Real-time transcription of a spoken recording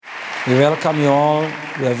We welcome you all.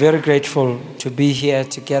 We are very grateful to be here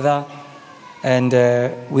together. And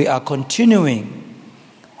we are continuing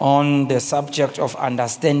on the subject of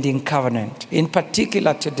understanding covenant. In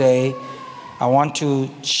particular today, I want to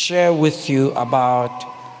share with you about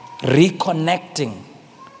reconnecting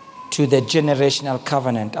to the generational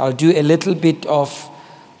covenant. I'll do a little bit of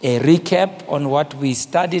a recap on what we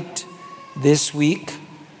studied this week.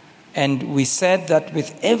 And we said that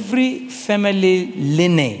with every family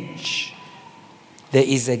lineage, there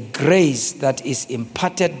is a grace that is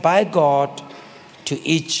imparted by God to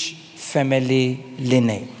each family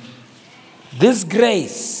lineage. This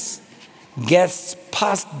grace gets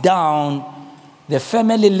passed down the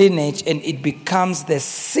family lineage and it becomes the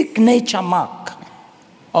signature mark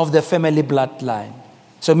of the family bloodline.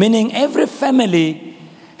 So meaning every family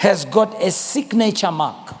has got a signature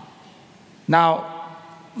mark. Now,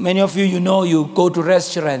 many of you, you go to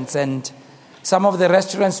restaurants, and some of the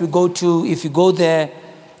restaurants we go to, if you go there,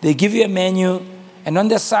 they give you a menu, and on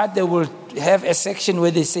the side they will have a section where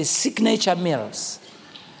they say signature meals.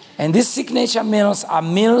 And these signature meals are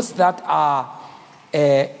meals that are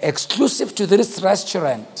exclusive to this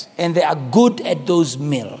restaurant, and they are good at those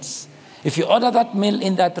meals. If you order that meal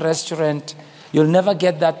in that restaurant, you'll never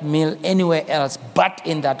get that meal anywhere else but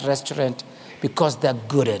in that restaurant because they're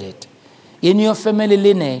good at it. In your family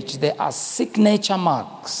lineage, there are signature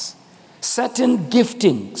marks, certain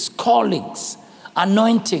giftings, callings,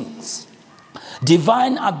 anointings,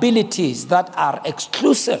 divine abilities that are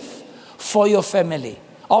exclusive for your family.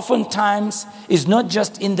 Oftentimes, it's not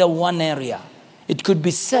just in the one area. It could be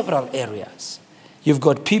several areas. You've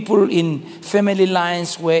got people in family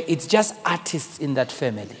lines where it's just artists in that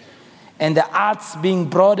family. And the arts being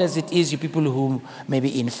broad as it is, you people who may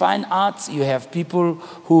be in fine arts, you have people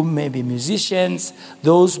who may be musicians,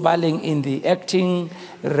 those battling in the acting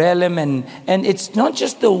realm, and it's not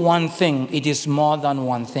just the one thing, it is more than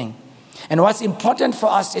one thing. And what's important for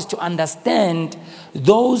us is to understand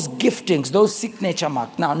those giftings, those signature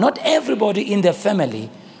marks. Now, not everybody in the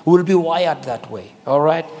family will be wired that way, all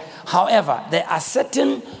right? However, there are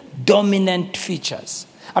certain dominant features.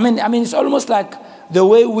 I mean, it's almost like the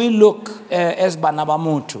way we look as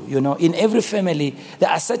Banabamutu, in every family, there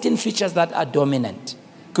are certain features that are dominant.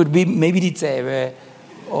 Could be maybe it's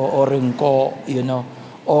or rinko,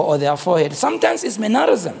 or their forehead. Sometimes it's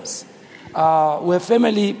mannerisms, where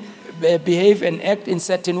family behave and act in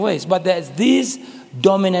certain ways. But there's these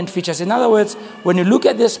dominant features. In other words, when you look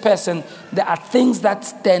at this person, there are things that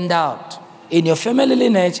stand out. In your family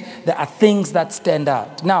lineage, there are things that stand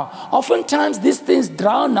out. Now, oftentimes these things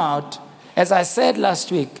drown out, as I said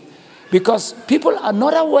last week, because people are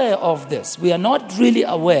not aware of this. We are not really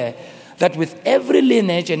aware that with every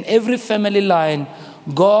lineage and every family line,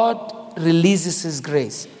 God releases His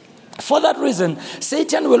grace. For that reason,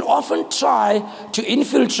 Satan will often try to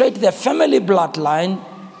infiltrate the family bloodline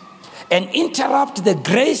and interrupt the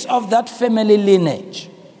grace of that family lineage.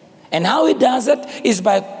 And how he does it is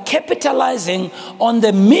by capitalizing on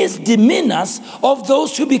the misdemeanors of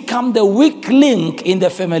those who become the weak link in the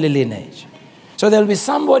family lineage. So there will be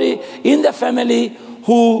somebody in the family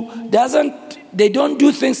who they don't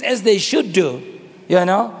do things as they should do,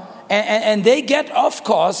 and they get off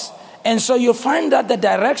course. And so you find that the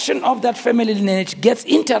direction of that family lineage gets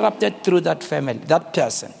interrupted through that family, that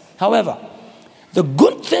person. However, the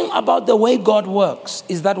good thing about the way God works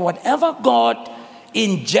is that whatever God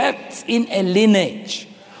injects in a lineage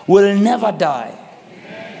will never die.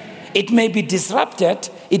 It may be disrupted,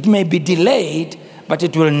 it may be delayed, but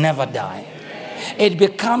it will never die. It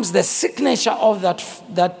becomes the signature of that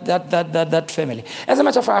family. As a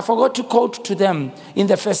matter of fact, I forgot to quote to them in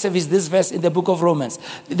the first service this verse in the book of Romans.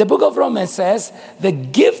 The book of Romans says, the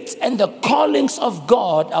gifts and the callings of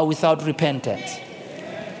God are without repentance.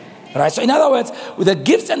 Right? So in other words, with the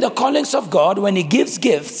gifts and the callings of God, when He gives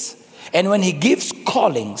gifts, and when He gives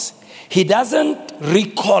callings, He doesn't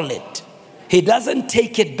recall it. He doesn't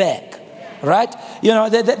take it back. Right?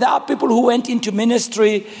 There are people who went into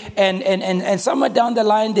ministry and somewhere down the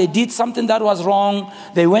line, they did something that was wrong.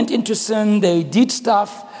 They went into sin. They did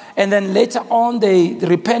stuff. And then later on, they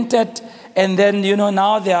repented. And then,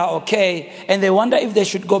 now they are okay. And they wonder if they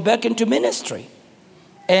should go back into ministry.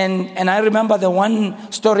 And I remember the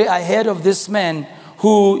one story I heard of this man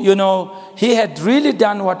who, he had really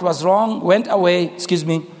done what was wrong, went away,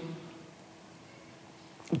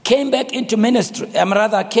 came back into ministry,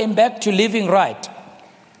 came back to living right.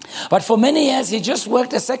 But for many years, he just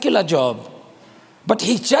worked a secular job. But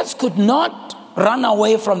he just could not run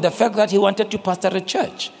away from the fact that he wanted to pastor a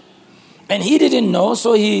church. And he didn't know,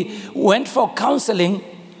 so he went for counseling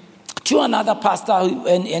to another pastor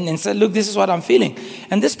and said, look, this is what I'm feeling.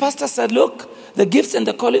 And this pastor said, look, the gifts and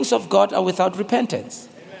the callings of God are without repentance.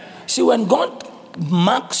 Amen. See, when God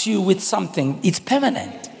marks you with something, it's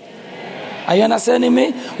permanent. Amen. Are you understanding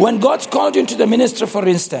me? When God's called you into the ministry, for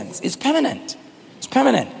instance, it's permanent. It's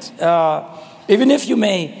permanent. Even if you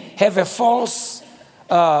may have a false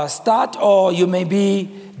start, or you may be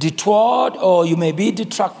detoured, or you may be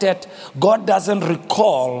detracted, God doesn't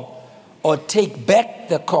recall or take back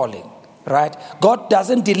the calling, right? God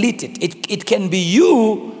doesn't delete it. It can be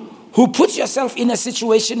you who puts yourself in a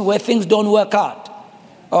situation where things don't work out,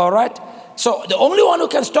 all right? So the only one who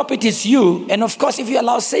can stop it is you, and of course if you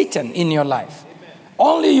allow Satan in your life. Amen.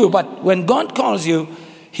 Only you. But when God calls you,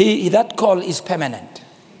 that call is permanent.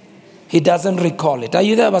 He doesn't recall it. Are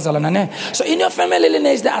you there, Bazalana? So in your family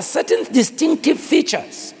lineage, there are certain distinctive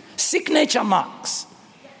features, signature marks,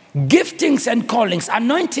 giftings and callings,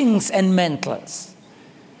 anointings and mantles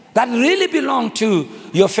that really belong to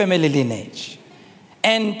your family lineage.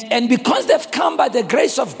 And because they've come by the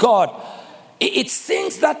grace of God, it's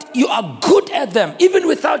things that you are good at them, even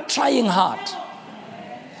without trying hard.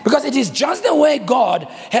 Because it is just the way God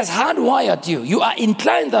has hardwired you. You are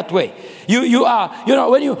inclined that way. You are,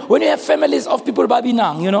 when you have families of people,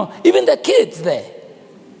 Babinang, even the kids there.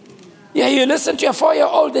 Yeah, you listen to a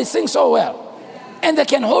 4-year-old, they sing so well. And they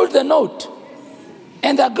can hold the note.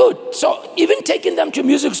 And they're good. So even taking them to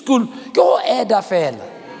music school, go Eda fella.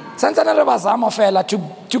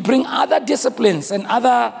 To bring other disciplines and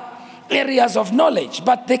other areas of knowledge,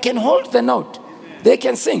 but they can hold the note. They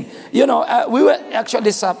can sing. We were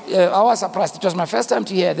actually, I was surprised. It was my first time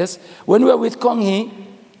to hear this. When we were with Kong Hee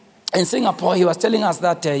in Singapore, he was telling us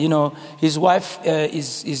that, his wife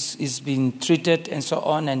is being treated and so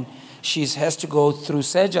on, and she has to go through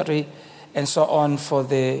surgery and so on for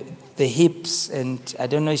the hips, and I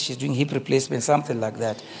don't know if she's doing hip replacement, something like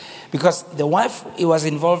that. Because the wife was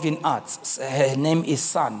involved in arts. Her name is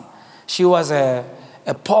San. She was a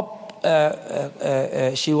pop.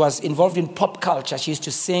 She was involved in pop culture. She used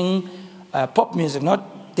to sing pop music,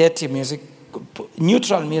 not dirty music,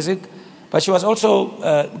 neutral music. But she was also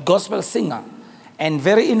a gospel singer and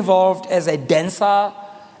very involved as a dancer.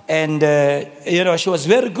 And she was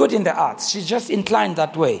very good in the arts. She's just inclined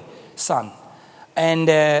that way, San. And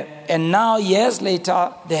now years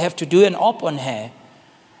later, they have to do an op on her.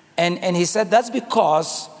 And he said that's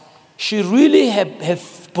because she really her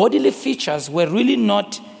bodily features were really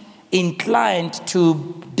not inclined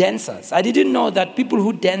to dancers. I didn't know that people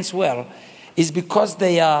who dance well is because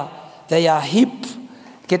they are hip,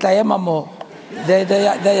 they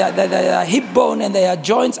are hip bone and their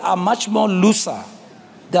joints are much more looser.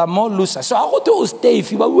 They are more looser. So I go to stay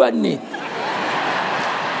if you want it.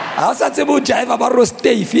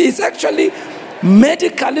 It's actually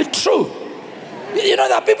medically true.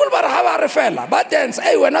 That people have a referral, but dance.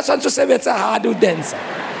 Hey, we're not supposed to say it's a hard to dance.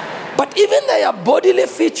 But even their bodily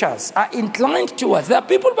features are inclined towards. There are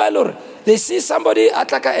people by Lord, they see somebody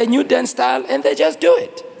at like a new dance style and they just do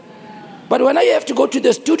it. But when you have to go to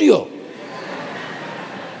the studio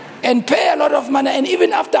and pay a lot of money, and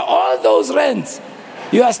even after all those rents,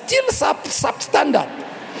 you are still substandard.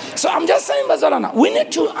 So I'm just saying, Bazalana, we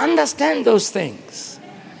need to understand those things.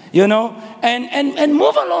 And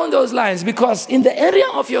move along those lines, because in the area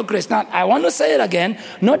of your grace, now I want to say it again,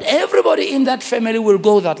 not everybody in that family will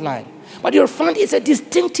go that line. But you'll find it's a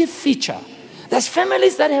distinctive feature. There's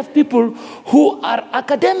families that have people who are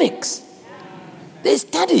academics. They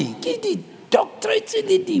study, doctorates,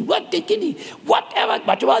 whatever,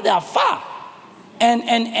 but while they are far. And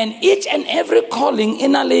each and every calling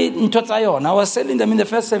inali ntotsayon. I was telling them in the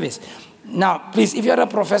first service. Now, please, if you're a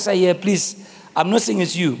professor here, please, I'm not saying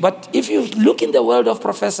it's you, but if you look in the world of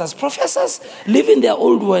professors live in their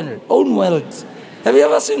own world. Have you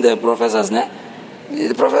ever seen the professors? The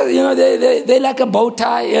professors, they like a bow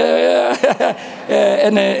tie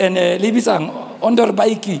and a libisang under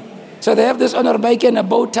bike. So they have this honor bike and a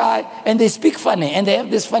bow tie, and they speak funny, and they have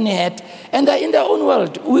this funny hat, and they're in their own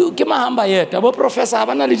world. Professor,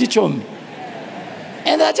 and they're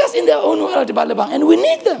just in their own world, and we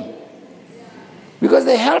need them. Because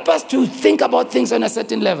they help us to think about things on a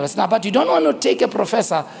certain level. Now, but you don't want to take a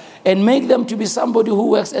professor and make them to be somebody who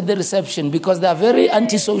works at the reception, because they are very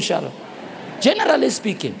antisocial, generally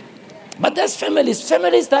speaking. But there's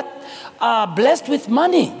families that are blessed with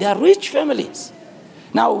money. They are rich families.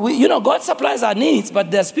 Now, God supplies our needs,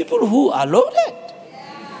 but there's people who are loaded.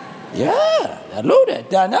 Yeah, they're loaded.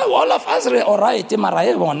 They are now all of us all right.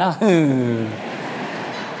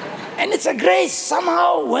 And it's a grace.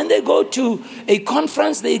 Somehow, when they go to a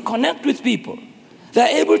conference, they connect with people.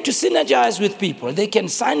 They're able to synergize with people. They can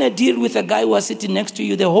sign a deal with a guy who was sitting next to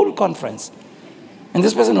you the whole conference. And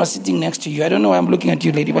this person was sitting next to you. I don't know why I'm looking at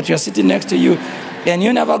you, lady, but you're sitting next to you and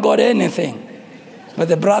you never got anything. But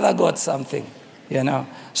the brother got something, you know.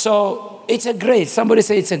 So it's a grace. Somebody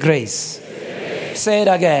say it's a grace. Say it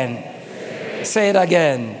again. Say it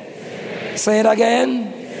again. Say it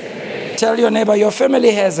again. Tell your neighbor, your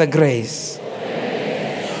family has a grace.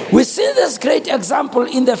 We see this great example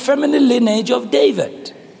in the family lineage of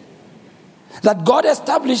David. That God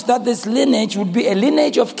established that this lineage would be a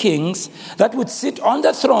lineage of kings that would sit on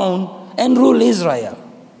the throne and rule Israel.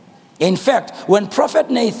 In fact, when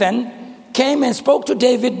Prophet Nathan came and spoke to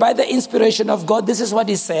David by the inspiration of God, this is what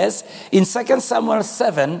he says in 2 Samuel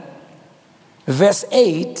 7, verse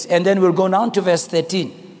 8, and then we'll go down to verse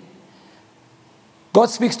 13. God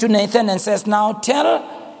speaks to Nathan and says, now tell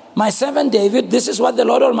my servant David, this is what the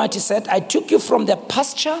Lord Almighty said, I took you from the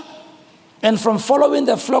pasture and from following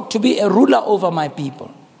the flock to be a ruler over my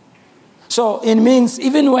people. So it means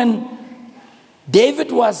even when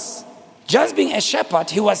David was just being a shepherd,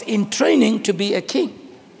 he was in training to be a king.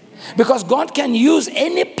 Because God can use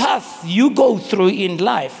any path you go through in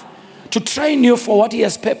life to train you for what he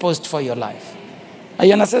has purposed for your life. Are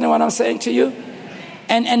you understanding what I'm saying to you?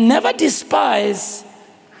 And never despise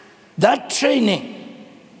that training.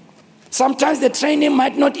 Sometimes the training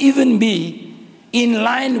might not even be in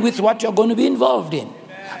line with what you're going to be involved in.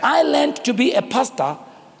 I learned to be a pastor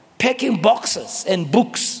packing boxes and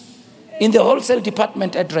books in the wholesale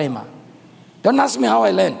department at Rhema. Don't ask me how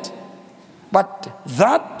I learned. But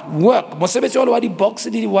that work,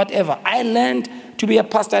 whatever, I learned to be a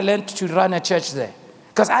pastor, I learned to run a church there.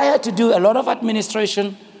 Because I had to do a lot of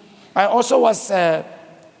administration. I also was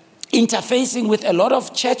interfacing with a lot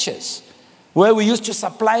of churches where we used to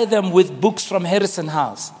supply them with books from Harrison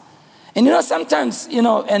House. And sometimes,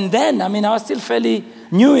 and then, I was still fairly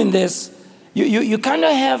new in this. You kind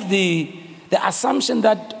of have the assumption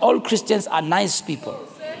that all Christians are nice people.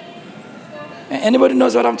 Anybody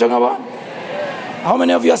knows what I'm talking about? How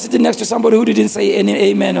many of you are sitting next to somebody who didn't say any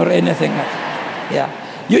amen or anything? Yeah.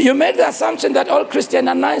 You make the assumption that all Christians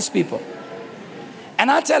are nice people.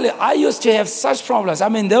 And I tell you, I used to have such problems. To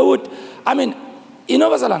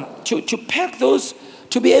pack those,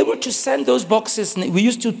 to be able to send those boxes, we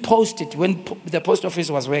used to post it when the post office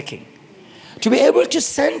was working. To be able to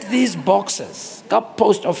send these boxes,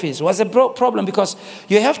 post office, was a problem because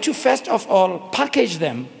you have to first of all package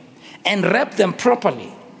them and wrap them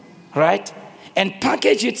properly, right? And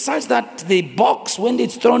package it such that the box, when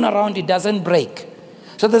it's thrown around, it doesn't break.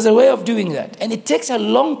 So there's a way of doing that. And it takes a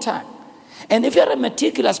long time. And if you're a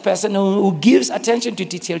meticulous person who gives attention to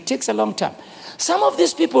detail, it takes a long time. Some of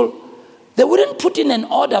these people, they wouldn't put in an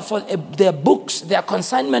order for their books, their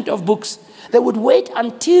consignment of books. They would wait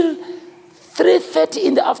until 3:30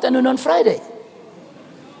 in the afternoon on Friday,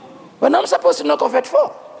 when I'm supposed to knock off at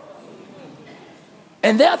 4.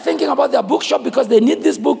 And they are thinking about their bookshop because they need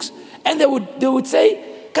these books. And they would say,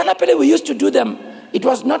 Kanapele, we used to do them. It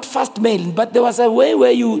was not fast mail, but there was a way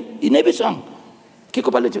where you, in every song,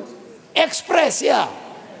 express, yeah.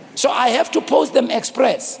 So I have to post them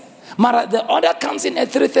express. Mara, the order comes in at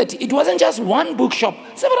 3:30. It wasn't just one bookshop,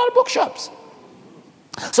 several bookshops.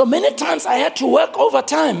 So many times I had to work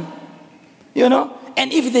overtime,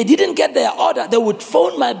 and if they didn't get their order, they would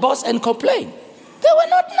phone my boss and complain. They were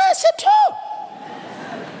not nice at all.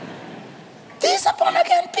 These are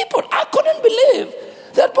born-again people. I couldn't believe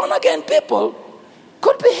that born-again people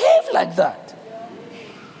could behave like that.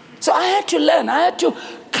 So I had to learn. I had to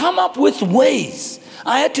come up with ways.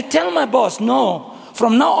 I had to tell my boss, no,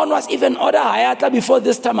 from now onwards, even order Hayata before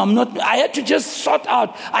this time, I had to just sort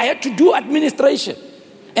out. I had to do administration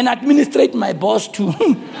and administrate my boss too.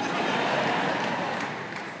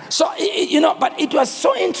 So, but it was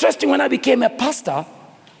so interesting when I became a pastor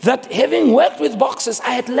that having worked with boxes,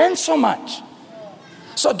 I had learned so much.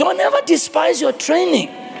 So don't ever despise your training,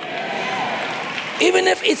 even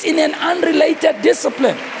if it's in an unrelated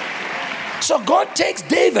discipline. So God takes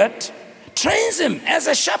David, trains him as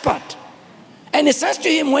a shepherd. And he says to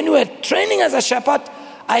him, when you were training as a shepherd,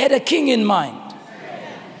 I had a king in mind.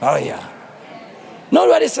 Oh yeah. Note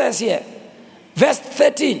what it says here. Verse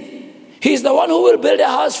 13. He is the one who will build a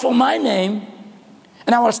house for my name,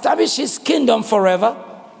 and I will establish his kingdom forever.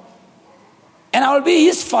 And I will be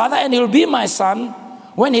his father, and he will be my son.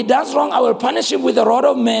 When he does wrong, I will punish him with the rod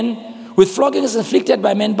of men, with floggings inflicted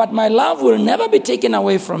by men. But my love will never be taken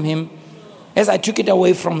away from him, as I took it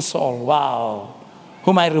away from Saul. Wow.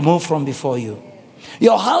 Whom I removed from before you.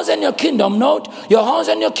 Your house and your kingdom, note, your house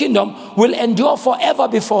and your kingdom will endure forever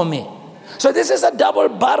before me. So this is a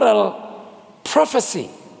double-barrel prophecy,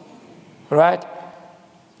 right?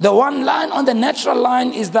 The one line on the natural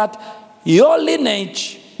line is that your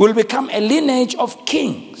lineage will become a lineage of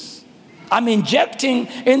kings. I'm injecting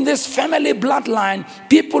in this family bloodline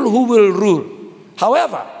people who will rule.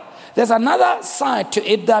 However, there's another side to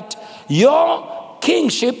it, that your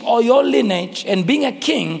kingship or your lineage and being a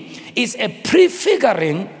king is a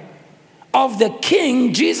prefiguring of the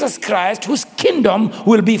King Jesus Christ, whose kingdom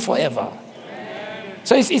will be forever.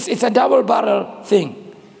 So it's a double barrel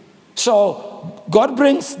thing. So God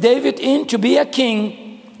brings David in to be a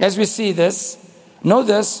king, as we see this. Know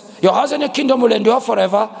this, your house and your kingdom will endure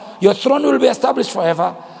forever. Your throne will be established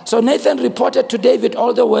forever. So Nathan reported to David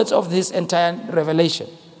all the words of this entire revelation.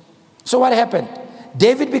 So what happened?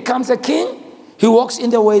 David becomes a king. He walks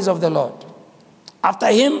in the ways of the Lord. After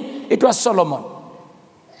him, it was Solomon.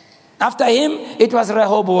 After him, it was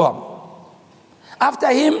Rehoboam.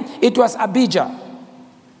 After him, it was Abijah.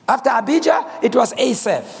 After Abijah, it was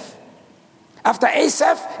Asaph. After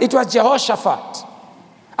Asaph, it was Jehoshaphat.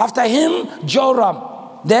 After him, Joram.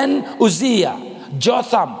 Then Uzziah,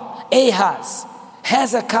 Jotham, Ahaz,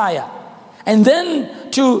 Hezekiah. And then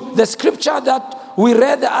to the scripture that we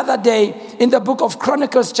read the other day in the book of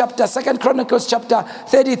Chronicles, 2 Chronicles chapter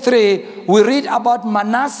 33, we read about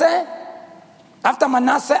Manasseh. After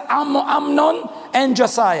Manasseh, Amnon and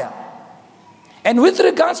Josiah. And with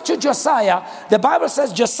regards to Josiah, the Bible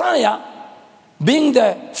says Josiah, being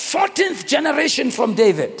the 14th generation from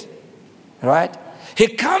David, right? He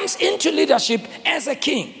comes into leadership as a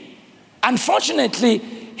king. Unfortunately,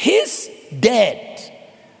 his dad,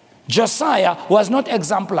 Josiah, was not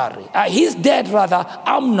exemplary. His dad, rather,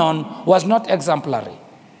 Amnon, was not exemplary.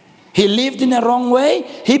 He lived in a wrong way.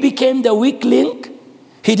 He became the weak link.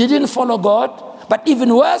 He didn't follow God. But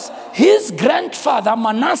even worse, his grandfather,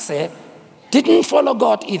 Manasseh, didn't follow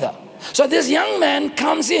God either. So this young man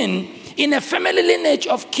comes in a family lineage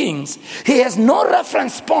of kings. He has no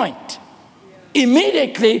reference point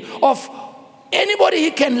immediately of anybody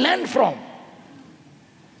he can learn from.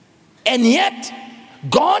 And yet,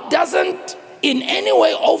 God doesn't in any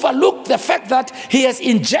way overlook the fact that he has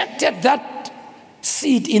injected that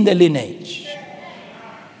seed in the lineage.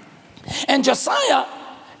 And Josiah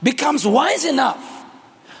becomes wise enough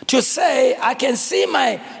to say, I can see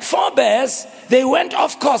my forebears, they went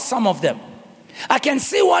off course, some of them. I can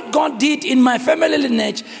see what God did in my family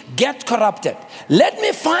lineage get corrupted. Let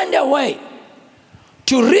me find a way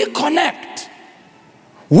to reconnect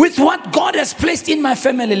with what God has placed in my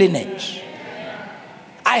family lineage.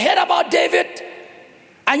 I heard about David.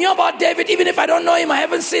 I knew about David. Even if I don't know him, I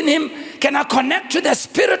haven't seen him. Can I connect to the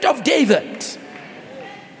spirit of David?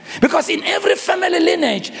 Because in every family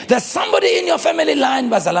lineage, there's somebody in your family line,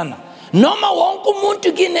 Bazalana. Noma wonku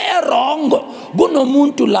muntu gine erongo, guno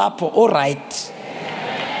muntu lapo, all right.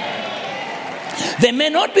 They may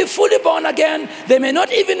not be fully born again. They may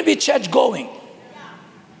not even be church going.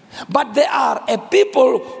 But they are a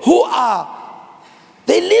people who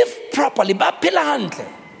they live properly.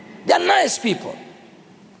 They are nice people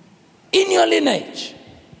in your lineage.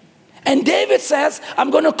 And David says,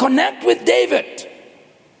 I'm going to connect with David.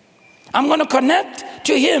 I'm going to connect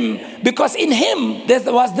to him because in him there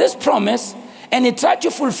was this promise and he tried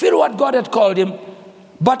to fulfill what God had called him.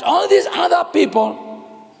 But all these other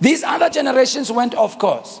people, these other generations went off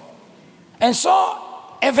course. And so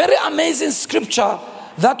a very amazing scripture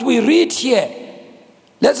that we read here.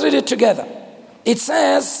 Let's read it together. It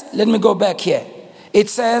says, let me go back here. It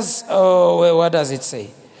says, what does it say?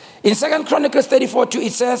 In 2 Chronicles 34:2,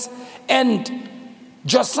 it says, and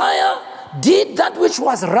Josiah did that which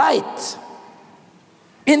was right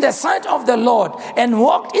in the sight of the Lord and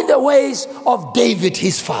walked in the ways of David,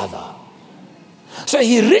 his father. So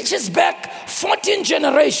he reaches back 14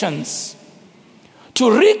 generations to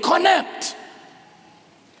reconnect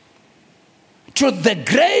to the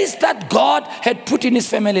grace that God had put in his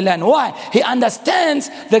family line. Why? He understands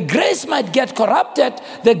the grace might get corrupted,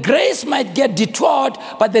 the grace might get detoured,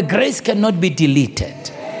 but the grace cannot be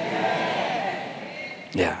deleted.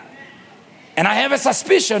 Yeah. And I have a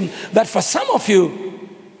suspicion that for some of you,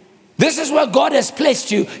 this is where God has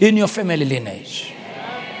placed you in your family lineage.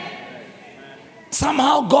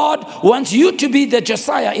 Somehow God wants you to be the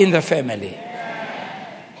Josiah in the family.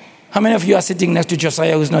 How many of you are sitting next to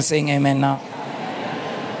Josiah who's not saying amen now?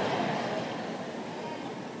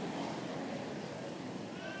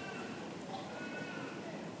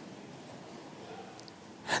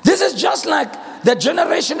 This is just like the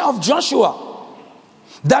generation of Joshua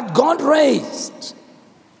that God raised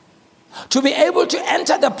to be able to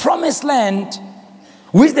enter the promised land,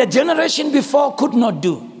 which the generation before could not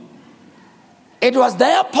do. It was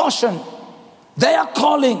their portion, their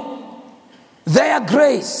calling, their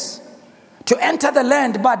grace to enter the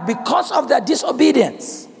land, but because of their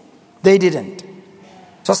disobedience, they didn't.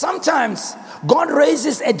 So sometimes God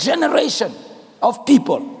raises a generation of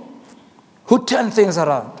people who turn things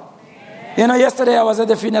around. Yesterday I was at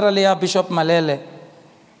the funeral of Bishop Malele,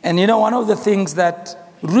 and one of the things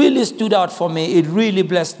that really stood out for me, it really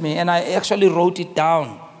blessed me, and I actually wrote it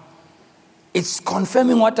down. It's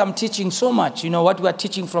confirming what I'm teaching so much, what we are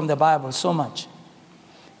teaching from the Bible so much.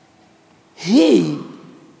 He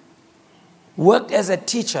worked as a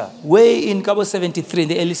teacher way in Cabo 73, in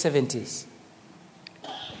the early 70s.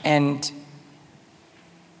 And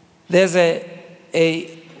there's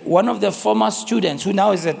one of the former students who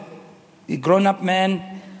now is a grown-up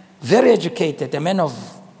man, very educated, a man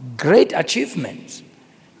of great achievements,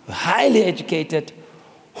 highly educated,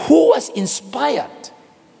 who was inspired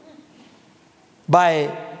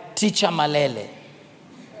by teacher Malele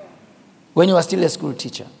when he was still a school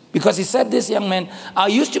teacher. Because he said, this young man, I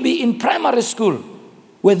used to be in primary school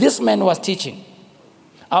where this man was teaching.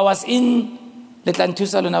 I was in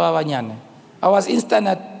standard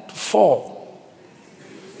 4,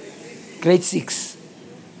 grade 6,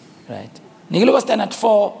 right? Nigelo was standard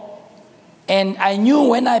 4, and I knew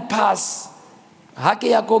when I pass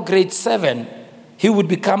Hakeyako grade 7, he would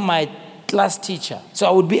become my class teacher. So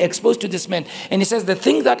I would be exposed to this man. And he says, the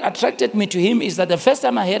thing that attracted me to him is that the first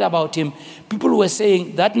time I heard about him, people were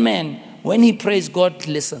saying, that man, when he prays, God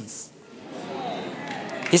listens.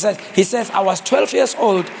 He says, I was 12 years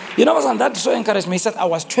old. That so encouraged me. He said, I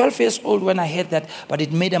was 12 years old when I heard that, but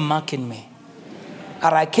it made a mark in me.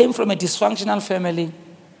 And I came from a dysfunctional family.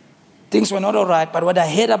 Things were not all right, but when I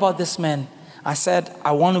heard about this man, I said,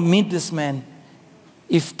 I want to meet this man.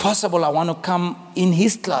 If possible, I want to come in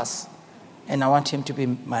his class, and I want him to be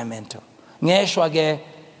my mentor.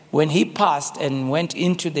 When he passed and went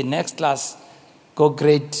into the next class, go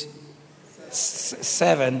grade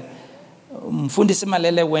 7, Mfundisi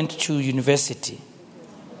Malele went to university.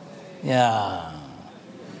 Yeah.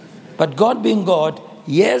 But God being God,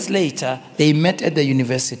 years later, they met at the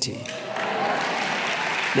university.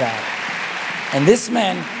 Yeah. And this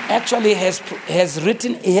man actually has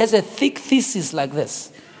written, he has a thick thesis like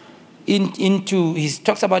this. He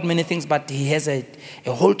talks about many things, but he has a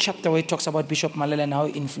whole chapter where he talks about Bishop Malele and how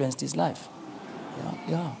he influenced his life.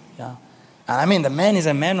 Yeah. And I mean, the man is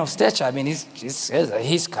a man of stature. I mean,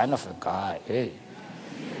 he's kind of a guy. Hey.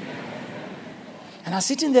 And I was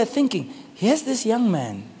sitting there thinking, here's this young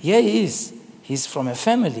man. Here he is. He's from a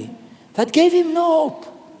family that gave him no hope.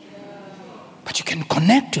 But you can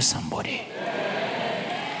connect to somebody.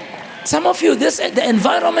 Some of you, the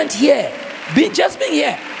environment here, just being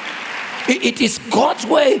here, it is God's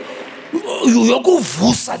way. You go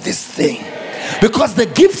vusa this thing. Because the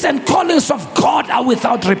gifts and callings of God are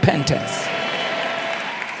without repentance.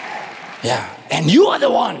 Yeah. And you are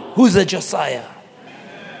the one who's a Josiah.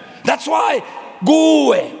 That's why, go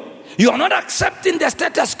away. You are not accepting the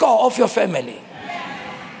status quo of your family.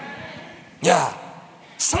 Yeah.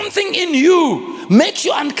 Something in you makes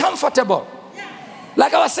you uncomfortable.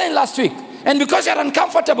 Like I was saying last week. And because you're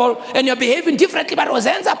uncomfortable and you're behaving differently, but was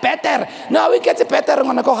ends up better. Now we get better and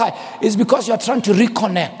gonna go high. It's because you're trying to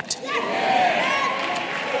reconnect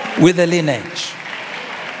with the lineage.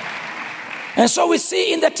 And so we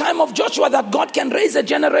see in the time of Joshua that God can raise a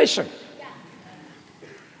generation.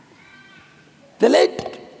 The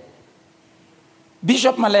late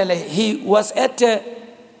Bishop Malele, he was at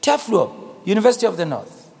Tafluo, University of the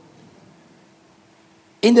North.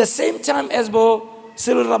 In the same time as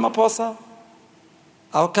Cyril Ramaphosa,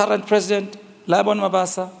 our current president, Labon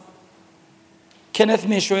Mabasa, Kenneth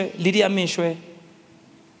Mishwe, Lydia Mishwe,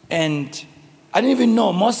 and I didn't even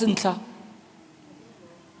know Mosintla.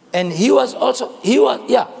 And he also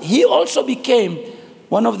became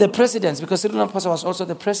one of the presidents because Cyril Ramaphosa was also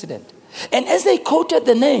the president. And as they quoted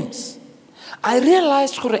the names, I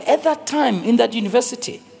realized at that time in that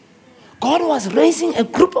university, God was raising a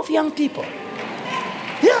group of young people.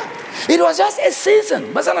 Yeah. It was just a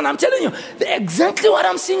season. But I'm telling you, exactly what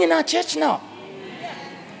I'm seeing in our church now.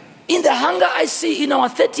 In the hunger I see in our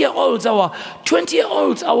 30-year-olds, our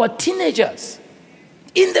 20-year-olds, our teenagers.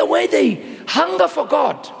 In the way they hunger for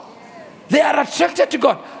God. They are attracted to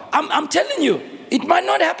God. I'm telling you, it might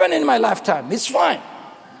not happen in my lifetime. It's fine.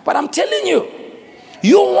 But I'm telling you,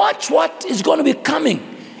 you watch what is going to be coming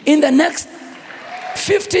in the next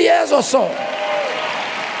 50 years or so.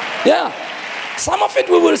 Yeah. Some of it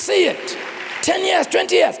we will see it. 10 years,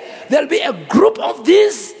 20 years. There'll be a group of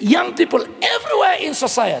these young people everywhere in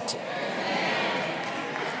society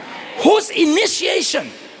whose initiation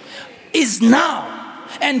is now.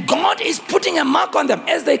 and God is putting a mark on them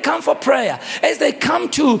as they come for prayer, as they come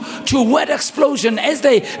to word explosion, as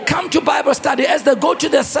they come to Bible study, as they go to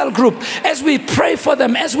their cell group, as we pray for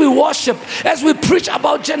them, as we worship, as we preach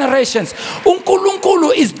about generations.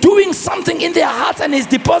 uNkulunkulu is doing something in their hearts and is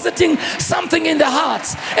depositing something in their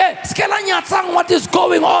hearts. What is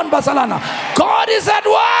going on, Basalana? God is at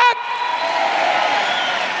work.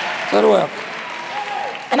 At work.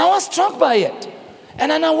 And I was struck by it. And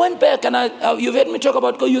then I went back and you've heard me talk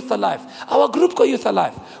about Go Youth Alive. Our group, Go Youth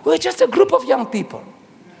Alive, we were just a group of young people.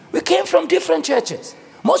 We came from different churches.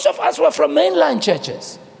 Most of us were from mainline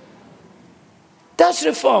churches. Dutch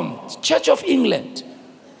Reformed, Church of England,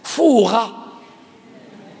 Fura.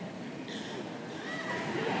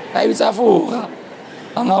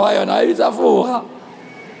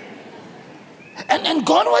 And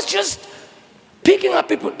God was just picking up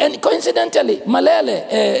people. And coincidentally, Malele,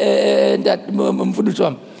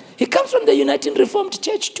 he comes from the United Reformed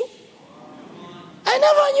Church too. I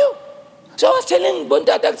never knew. So I was telling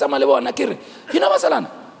Bondadak Samalebo Nakiri, you know Masalana?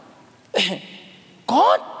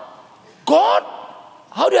 God,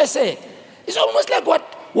 how do I say it? It's almost like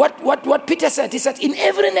what Peter said. He said, in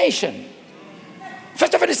every nation.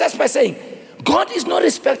 First of all, he starts by saying, God is no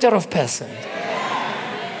respecter of persons.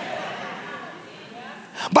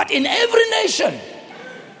 But in every nation,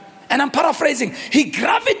 and I'm paraphrasing, he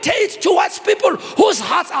gravitates towards people whose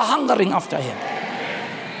hearts are hungering after him.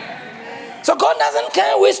 So God doesn't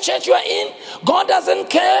care which church you are in. God doesn't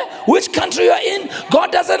care which country you are in.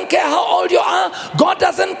 God doesn't care how old you are. God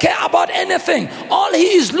doesn't care about anything. All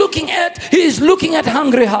he is looking at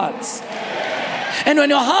hungry hearts. And when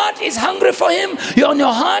your heart is hungry for him,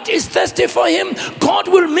 your heart is thirsty for him, God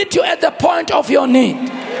will meet you at the point of your need.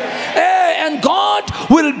 And God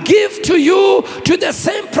will give to you to the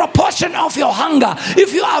same proportion of your hunger.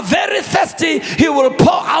 If you are very thirsty, he will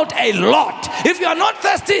pour out a lot. If you are not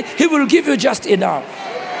thirsty, he will give you just enough.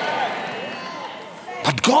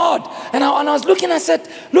 But God, and I was looking, I said,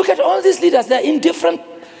 look at all these leaders. They're in different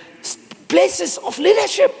places of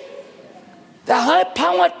leadership. They're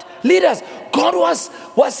high-powered leaders. God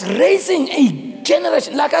was raising a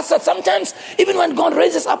generation. Like I said, sometimes even when God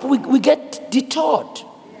raises up, we get detoured.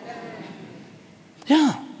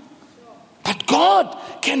 Yeah. But God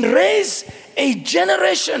can raise a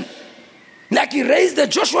generation. Like he raised the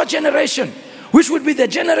Joshua generation, which would be the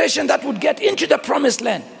generation that would get into the promised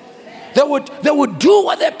land. They would do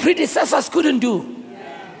what their predecessors couldn't do.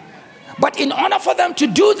 But in order for them to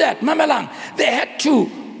do that, Mamelang, they had to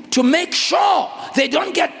make sure they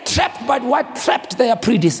don't get trapped by what trapped their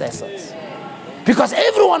predecessors. Because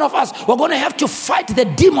every one of us, we're going to have to fight the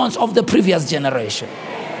demons of the previous generation.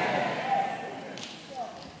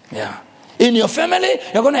 Yeah. In your family,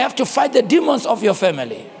 you're going to have to fight the demons of your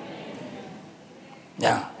family.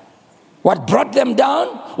 Yeah. What brought them down,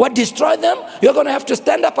 what destroyed them, you're going to have to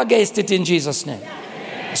stand up against it in Jesus' name.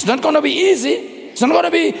 It's not going to be easy. It's not going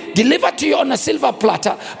to be delivered to you on a silver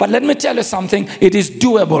platter. But let me tell you something. It is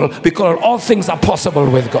doable because all things are possible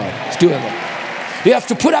with God. It's doable. You have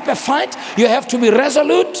to put up a fight. You have to be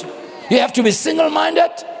resolute. You have to be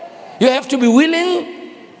single-minded. You have to be willing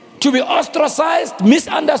to be ostracized,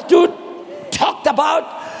 misunderstood, talked about,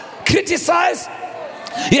 criticized.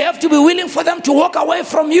 You have to be willing for them to walk away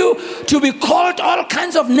from you, to be called all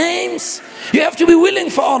kinds of names. You have to be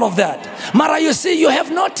willing for all of that. Mara, you see, you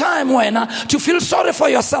have no time, Wena, to feel sorry for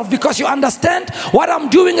yourself because you understand what I'm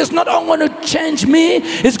doing is not only going to change me,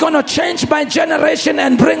 it's going to change my generation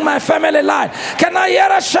and bring my family life. Can I hear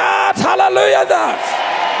a shout? Hallelujah there.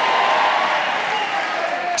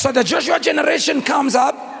 So the Joshua generation comes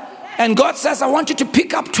up and God says, I want you to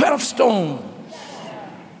pick up 12 stones.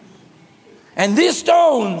 And these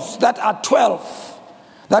stones that are 12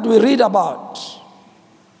 that we read about,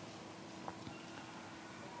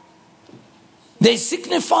 they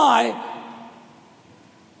signify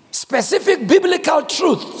specific biblical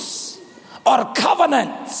truths or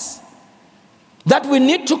covenants that we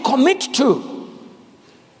need to commit to,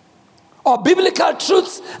 or biblical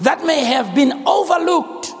truths that may have been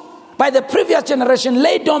overlooked by the previous generation,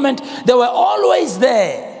 lay dormant. They were always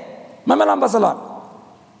there.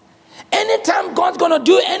 Anytime God's going to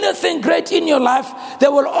do anything great in your life,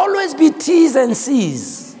 there will always be T's and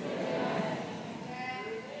C's.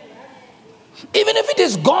 Even if it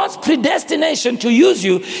is God's predestination to use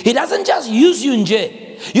you, he doesn't just use you in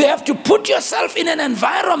jail. You have to put yourself in an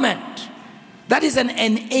environment that is an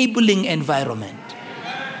enabling environment.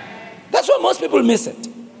 That's why most people miss it.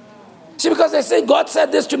 See, because they say, God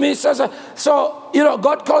said this to me. So,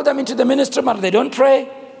 God called them into the ministry, but they don't pray.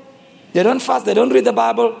 They don't fast. They don't read the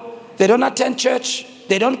Bible. They don't attend church.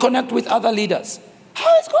 They don't connect with other leaders.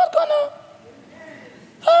 How is God going to?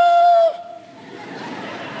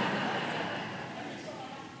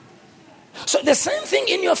 So the same thing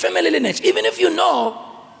in your family lineage. Even if you know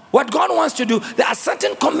what God wants to do, there are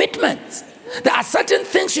certain commitments. There are certain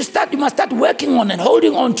things you must start working on and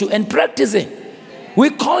holding on to and practicing. We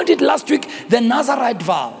called it last week the Nazarite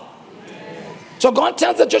vow. So God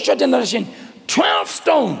tells the Joshua generation 12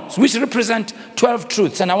 stones which represent 12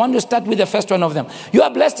 truths. And I want to start with the first one of them. You are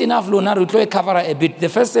blessed enough, Luna, to cover a bit. The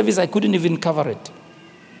first service, I couldn't even cover it.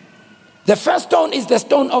 The first stone is the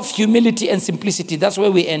stone of humility and simplicity. That's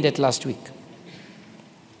where we ended last week.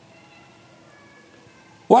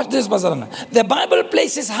 Watch this, Bazarana. The Bible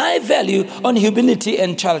places high value on humility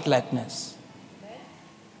and childlikeness.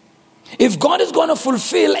 If God is going to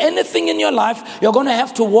fulfill anything in your life, you're going to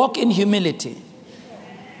have to walk in humility.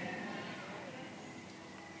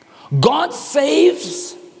 God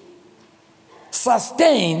saves,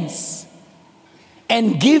 sustains,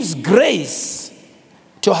 and gives grace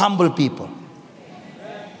to humble people.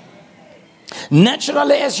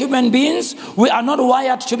 Naturally, as human beings, we are not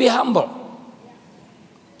wired to be humble.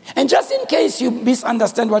 And just in case you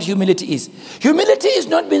misunderstand what humility is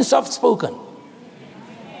not being soft-spoken.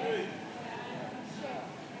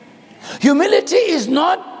 Humility is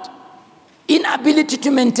not inability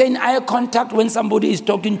to maintain eye contact when somebody is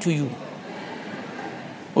talking to you.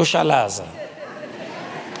 Oshalaza.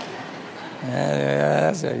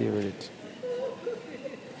 That's how humility.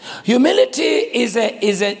 Humility is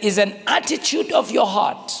an attitude of your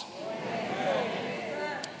heart.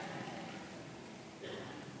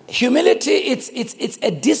 Humility, it's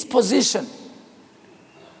a disposition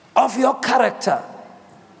of your character.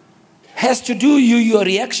 Has to do your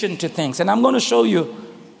reaction to things. And I'm going to show you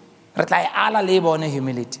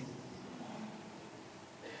humility.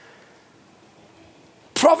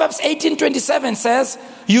 Proverbs 18:27 says,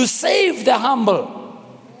 you save the humble.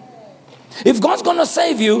 If God's going to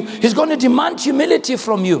save you, He's going to demand humility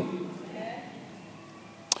from you.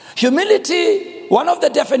 Humility, one of the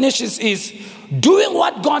definitions is doing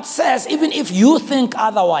what God says, even if you think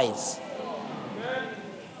otherwise.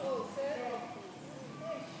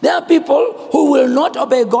 There are people who will not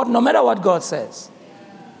obey God no matter what God says.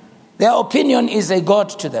 Their opinion is a God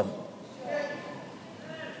to them.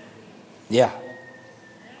 Yeah.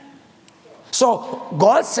 So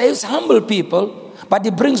God saves humble people, but He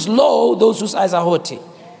brings low those whose eyes are haughty.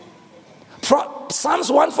 Psalms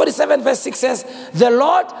 147 verse 6 says, the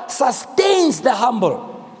Lord sustains the humble.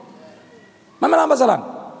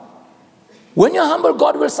 When you're humble,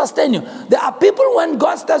 God will sustain you. There are people, when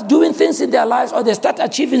God starts doing things in their lives or they start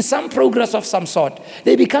achieving some progress of some sort,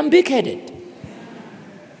 they become big-headed.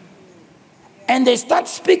 And they start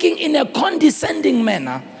speaking in a condescending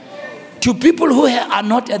manner to people who are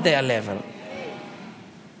not at their level.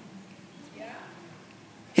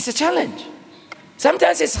 It's a challenge.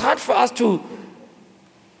 Sometimes it's hard for us to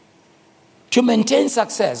maintain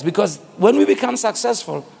success, because when we become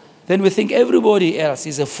successful, then we think everybody else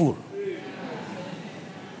is a fool.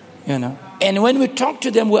 You know, and when we talk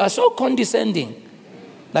to them, we are so condescending.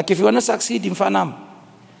 Like if you want to succeed in Fanam,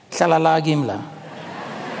 shalala gimla.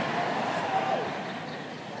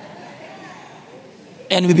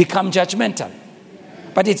 And we become judgmental.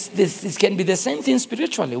 But it can be the same thing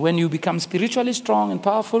spiritually. When you become spiritually strong and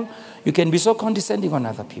powerful, you can be so condescending on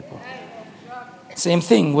other people. Same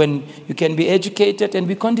thing when you can be educated and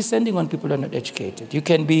be condescending on people who are not educated. You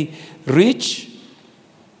can be rich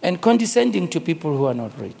and condescending to people who are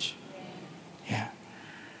not rich. Yeah.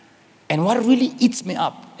 And what really eats me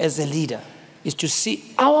up as a leader is to see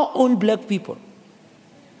our own black people,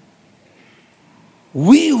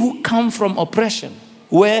 we who come from oppression,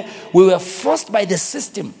 where we were forced by the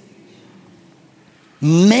system,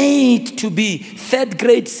 made to be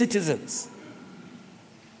third-grade citizens.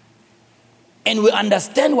 And we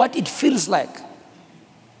understand what it feels like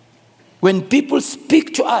when people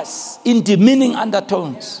speak to us in demeaning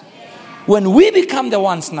undertones. When we become the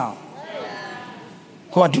ones now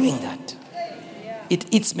who are doing that, it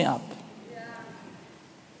eats me up.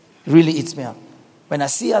 It really eats me up. When I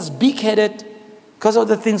see us big-headed because of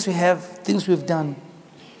the things we have, things we've done.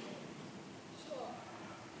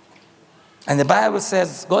 And the Bible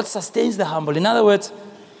says God sustains the humble. In other words,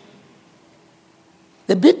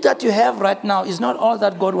 the bit that you have right now is not all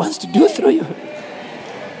that God wants to do through you.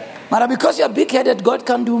 But because you're big-headed, God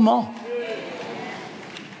can do more.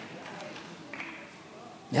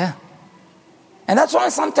 Yeah. And that's why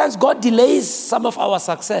sometimes God delays some of our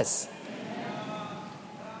success.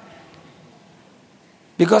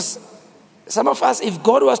 Because some of us, if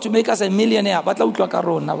God was to make us a millionaire, I'm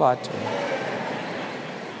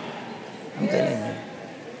telling you.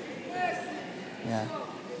 Yeah.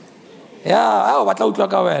 Yeah, oh, batla utlwa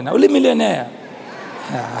ka wena. O le millionaire.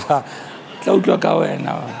 Yeah. Tla utlwa ka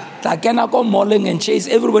wena. Tla kena ko malling and chase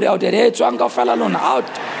everybody out there. Hey, tswang ka fela lona out.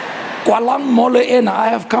 Kwalang mall ena, I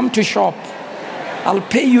have come to shop. I'll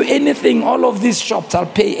pay you anything. All of these shops, I'll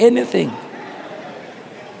pay anything.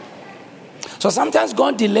 So sometimes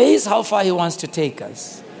God delays how far He wants to take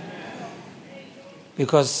us.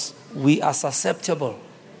 Because we are susceptible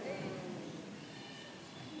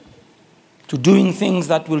to doing things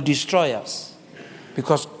that will destroy us.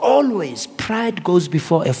 Because always pride goes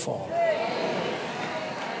before a fall.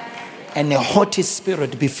 And a haughty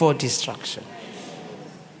spirit before destruction.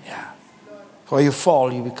 Yeah. When you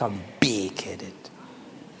fall, you become big-headed.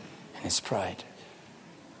 And it's pride.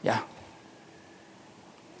 Yeah.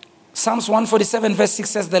 Psalms 147 verse 6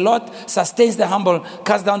 says, the Lord sustains the humble,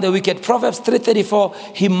 casts down the wicked. Proverbs 3:34,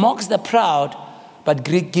 He mocks the proud, but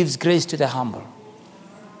gives grace to the humble.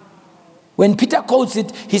 When Peter quotes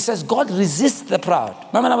it, he says, God resists the proud.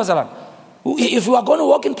 If you are going to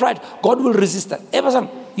walk in pride, God will resist that.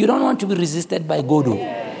 You don't want to be resisted by God.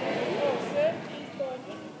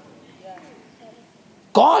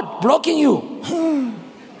 God blocking you.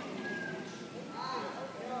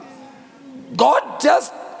 God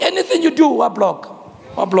just, anything you do, what block.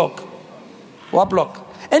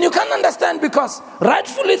 And you can't understand because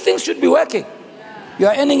rightfully things should be working. You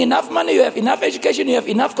are earning enough money, you have enough education, you have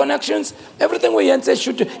enough connections. Everything we say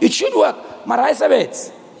it should work.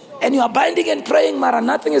 And you are binding and praying, Mara,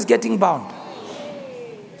 nothing is getting bound.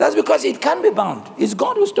 That's because it can't be bound. It's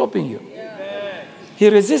God who's stopping you. He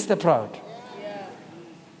resists the proud.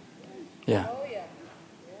 Yeah.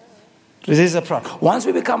 Resist the proud. Once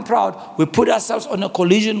we become proud, we put ourselves on a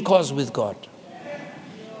collision course with God.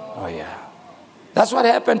 Oh yeah. That's what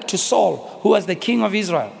happened to Saul, who was the king of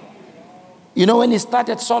Israel. You know, when he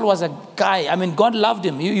started, Saul was a guy. God loved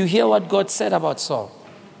him. You hear what God said about Saul.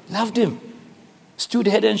 Loved him. Stood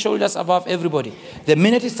head and shoulders above everybody. The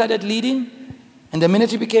minute he started leading, and the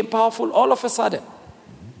minute he became powerful, all of a sudden,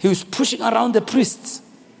 he was pushing around the priests.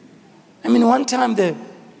 One time the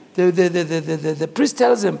priest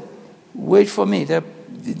tells him, wait for me.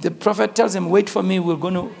 The prophet tells him, wait for me.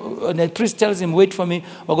 The priest tells him, wait for me.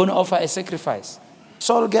 We're going to offer a sacrifice.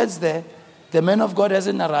 Saul gets there. The man of God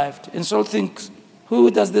hasn't arrived. And Saul thinks,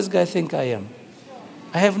 who does this guy think I am?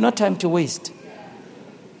 I have no time to waste.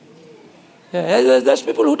 Yeah, there's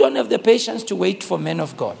people who don't have the patience to wait for men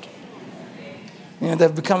of God.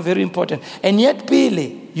 They've become very important. And yet,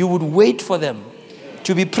 Billy, you would wait for them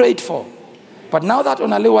to be prayed for. But now that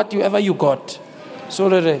only whatever you got. So,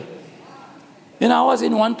 I was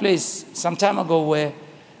in one place some time ago where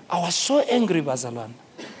I was so angry, Bazalan.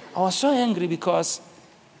 I was so angry because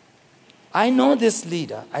I know this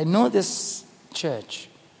leader. I know this church.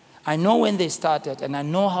 I know when they started and I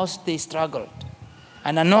know how they struggled.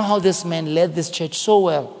 And I know how this man led this church so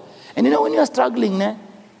well. And when you're struggling, and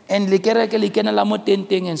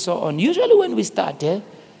and so on, usually when we start,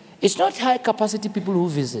 it's not high capacity people who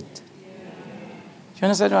visit. Do you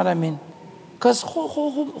understand what I mean? Because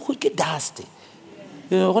who get dusty?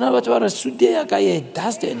 No, I'm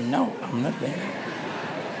not going.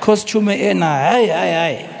 Costume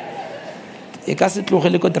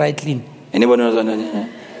dry clean. Anybody knows?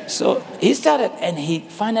 So he started, and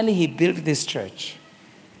he built this church.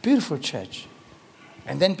 Beautiful church.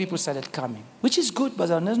 And then people started coming, which is good, but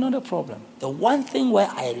there's not a problem. The one thing where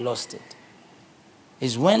I lost it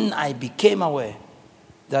is when I became aware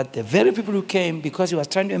that the very people who came, because he was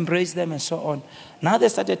trying to embrace them and so on, now they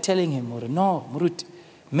started telling him, no, Murut,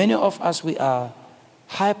 many of us, we are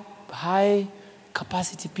high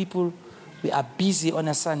capacity people. We are busy on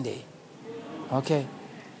a Sunday. Okay?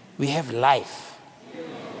 We have life.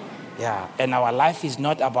 Yeah, and our life is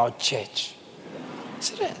not about church.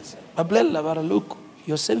 Serious. Look,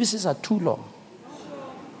 your services are too long.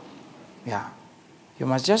 Yeah. You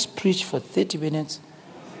must just preach for 30 minutes.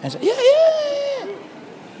 And say, yeah.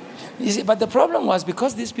 You see, but the problem was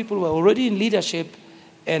because these people were already in leadership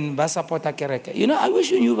and Basapota Kereke. I wish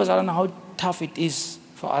you knew how tough it is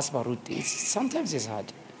for us, Baruti. Sometimes it's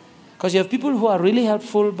hard. Because you have people who are really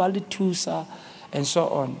helpful, Baldi Tusa, and so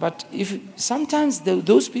on. But if sometimes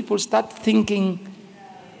those people start thinking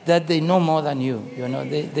that they know more than you,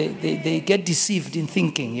 they get deceived in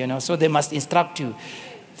thinking, so they must instruct you.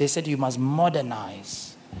 They said you must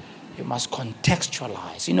modernize, you must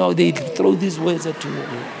contextualize. They throw these words at you.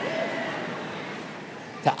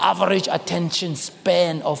 The average attention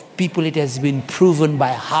span of people, it has been proven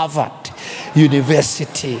by Harvard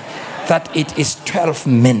University that it is 12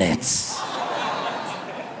 minutes.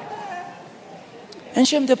 And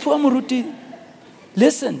Shem, the poor Muruti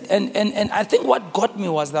listened. And I think what got me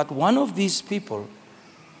was that one of these people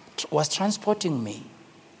was transporting me.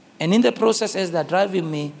 And in the process, as they're driving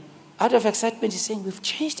me, out of excitement, he's saying, we've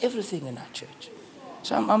changed everything in our church.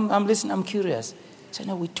 So I'm listening, I'm curious. So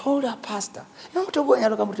now we told our pastor, we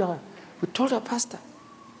told our pastor,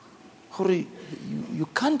 you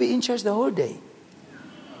can't be in church the whole day.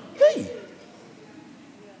 Hey.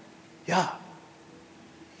 Yeah.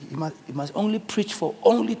 You must only preach for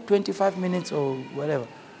only 25 minutes or whatever.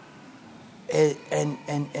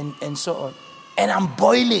 And so on. And I'm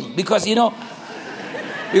boiling because I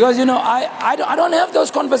don't have those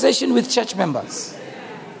conversations with church members.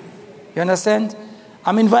 You understand?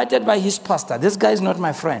 I'm invited by his pastor. This guy is not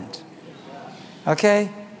my friend. Okay?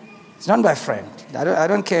 He's not my friend. I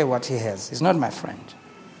don't care what he has. He's not my friend.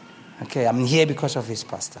 Okay? I'm here because of his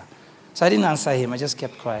pastor. So I didn't answer him. I just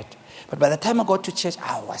kept quiet. But by the time I got to church,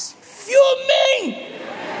 I was fuming.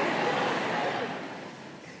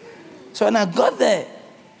 So when I got there,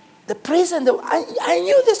 the praise and I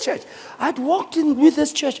knew this church. I'd walked in with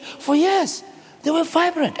this church for years. They were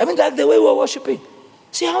vibrant. I mean, like the way we were worshiping.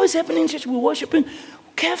 See how it's happening in church? We're worshiping,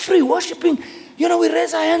 carefree, worshiping. We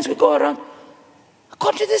raise our hands, we go around. I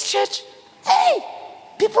got to this church. Hey,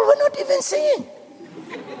 people were not even singing.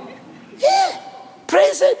 Yeah.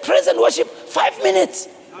 Praise and worship, 5 minutes.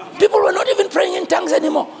 People were not even praying in tongues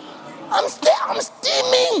anymore. I'm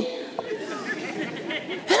steaming.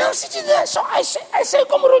 And I'm sitting there. So I say,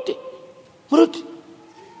 come, Muruti,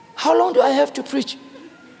 how long do I have to preach?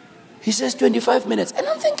 He says 25 minutes. And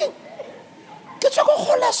I'm thinking,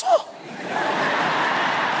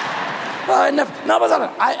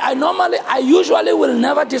 I usually will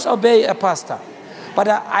never disobey a pastor. But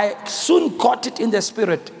I soon caught it in the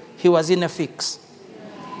spirit. He was in a fix.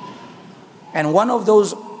 And one of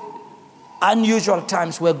those unusual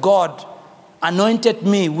times where God anointed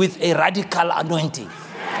me with a radical anointing.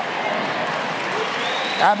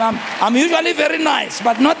 I'm usually very nice,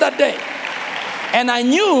 but not that day. And I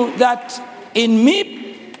knew that in me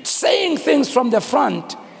saying things from the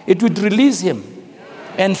front, it would release him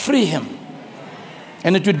and free him.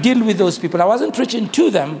 And it would deal with those people. I wasn't preaching to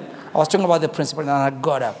them. I was talking about the principle, and I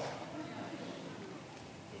got up.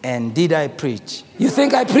 And did I preach? You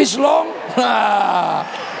think I preached long?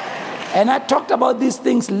 And I talked about these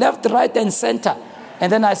things left, right, and center.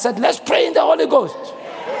 And then I said, let's pray in the Holy Ghost.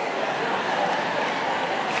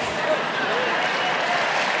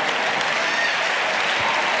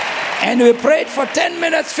 And we prayed for 10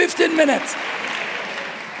 minutes, 15 minutes.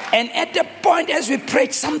 And at the point as we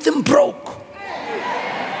prayed, something broke.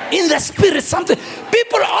 In the spirit, something.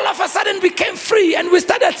 People all of a sudden became free, and we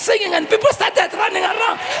started singing, and people started running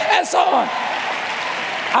around, and so on.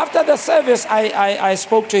 After the service, I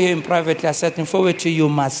spoke to him privately. I said, forward to you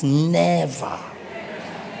must never.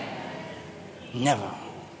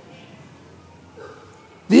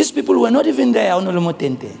 These people were not even there.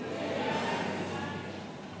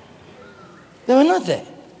 They were not there.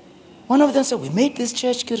 One of them said, we made this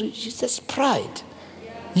church. It's just pride.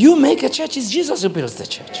 You make a church, it's Jesus who builds the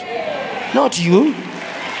church. Not you.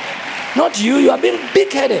 Not you. You are being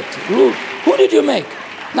big-headed. Who did you make?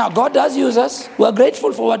 Now, God does use us. We are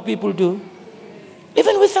grateful for what people do.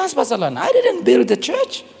 Even with us, Barcelona, I didn't build the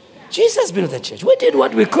church. Jesus built the church. We did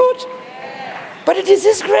what we could. But it is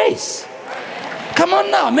His grace. Come on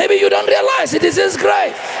now. Maybe you don't realize it is His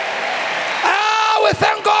grace. We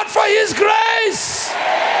thank God for His grace.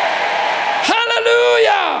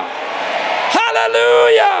 Hallelujah.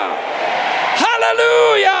 Hallelujah.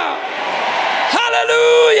 Hallelujah.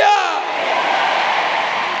 Hallelujah.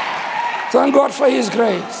 Thank God for His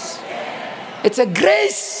grace. It's a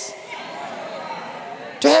grace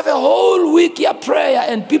to have a whole week here prayer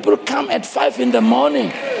and people come at 5 in the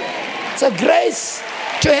morning. It's a grace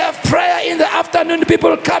to have prayer in the afternoon.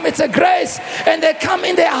 People come, it's a grace. And they come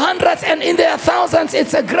in their hundreds and in their thousands.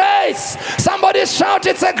 It's a grace. Somebody shout,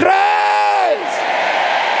 it's a grace.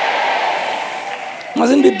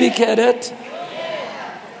 Mustn't be big-headed.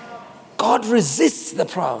 God resists the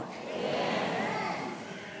proud.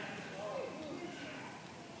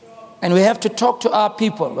 And we have to talk to our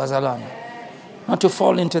people, Bazalana, not to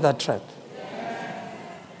fall into that trap.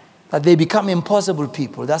 That they become impossible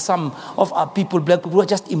people. There are some of our people, black people, who are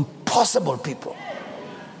just impossible people.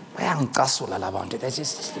 They're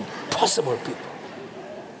just impossible people.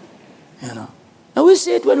 And we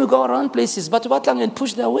see it when we go around places, but Watlang and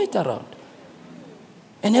push their weight around.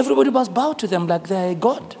 And everybody must bow to them like they're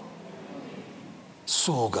God.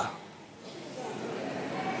 Soga.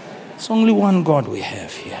 It's only one God we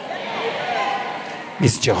have here.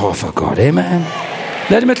 It's Jehovah God. Amen.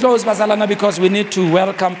 Let me close, Bazalana, because we need to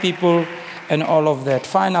welcome people and all of that.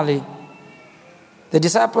 Finally, the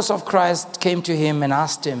disciples of Christ came to him and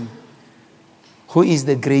asked him, who is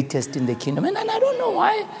the greatest in the kingdom. And I don't know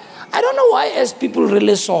why. I don't know why as people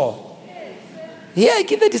really saw. Here I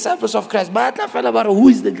give the disciples of Christ, but I felt about who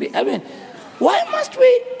is the great. I mean, why must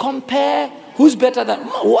we compare who's better than?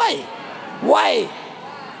 Why?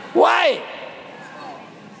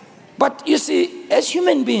 But you see, as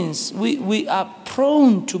human beings, we are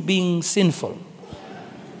prone to being sinful.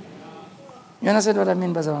 You understand what I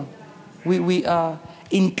mean, Bazawan? We are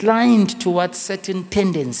inclined towards certain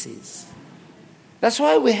tendencies. That's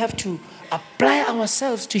why we have to apply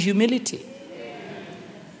ourselves to humility.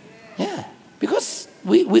 Yeah, because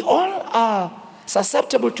we all are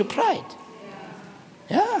susceptible to pride.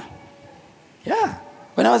 Yeah.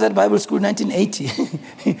 When I was at Bible school in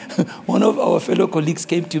 1980, one of our fellow colleagues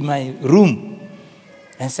came to my room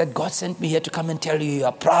and said, God sent me here to come and tell you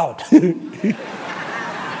are proud.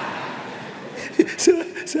 So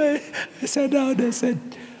I sat down and I said,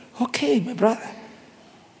 okay, my brother,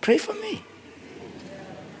 pray for me.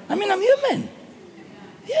 I mean, I'm human.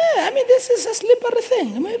 Yeah, I mean, this is a slippery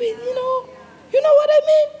thing. Maybe, you know what I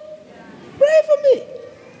mean? Pray for me.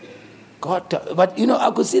 God, but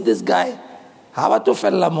I could see this guy. Some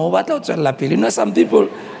people,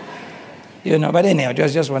 but anyhow, it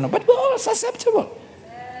was just one. But we're all susceptible.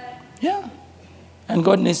 Yeah. And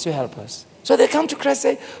God needs to help us. So they come to Christ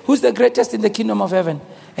and say, who's the greatest in the kingdom of heaven?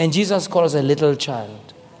 And Jesus calls a little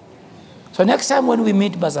child. So next time when we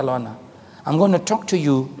meet Barcelona, I'm going to talk to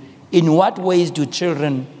you, in what ways do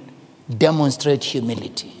children demonstrate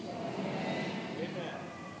humility?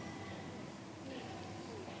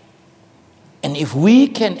 And if we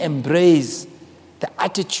can embrace the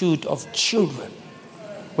attitude of children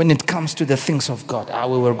when it comes to the things of God,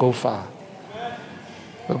 we will go far.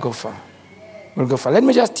 We'll go far. Let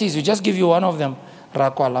me just tease you, just give you one of them,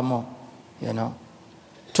 Rakwalamo,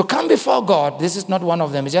 To come before God, this is not one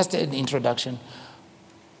of them, it's just an introduction.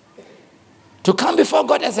 To come before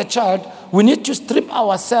God as a child, we need to strip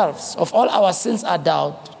ourselves of all our sins or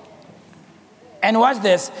doubt. And watch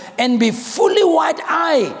this, and be fully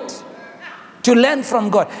wide-eyed to learn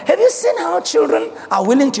from God. Have you seen how children are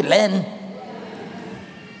willing to learn?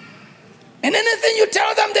 And anything you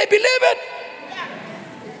tell them, they believe it.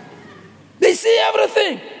 They see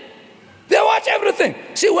everything. They watch everything.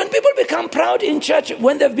 See, when people become proud in church,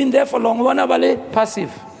 when they've been there for long,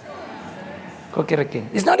 passive.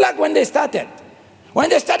 It's not like when they started. When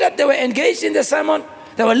they started, they were engaged in the sermon.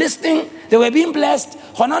 They were listening. They were being blessed.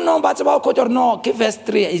 Verse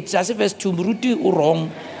 3, it's as if verse 2,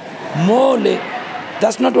 wrong. Mole.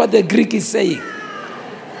 That's not what the Greek is saying.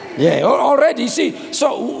 Yeah, already, you see.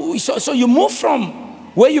 So you move from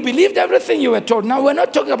where you believed everything you were told. Now, we're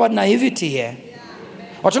not talking about naivety here.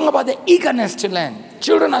 We're talking about the eagerness to learn.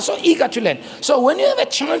 Children are so eager to learn. So when you have a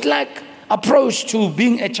childlike approach to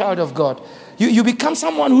being a child of God, you become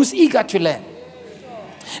someone who's eager to learn.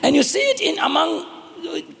 And you see it among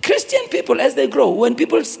Christian people as they grow. When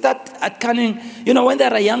people start attaining, when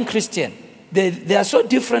they're a young Christian, they are so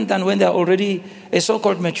different than when they're already a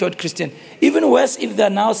so-called matured Christian. Even worse if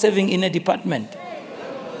they're now serving in a department.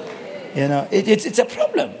 It's a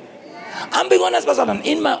problem. I'm being honest, Pastor,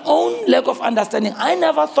 in my own lack of understanding, I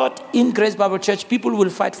never thought in Grace Bible Church people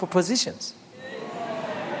will fight for positions.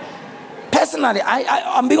 Personally,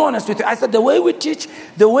 I'm being honest with you. I thought the way we teach,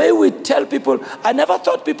 the way we tell people, I never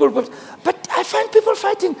thought people would. But I find people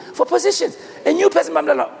fighting for positions. A new person, and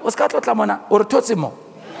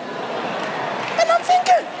I'm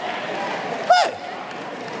thinking, hey,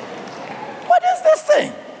 what is this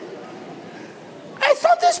thing? I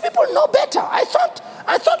thought these people know better. I thought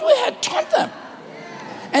we had taught them.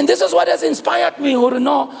 And this is what has inspired me,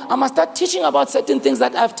 I must start teaching about certain things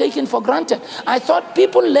that I've taken for granted. I thought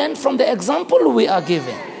people learn from the example we are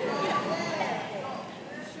giving.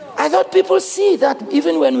 I thought people see that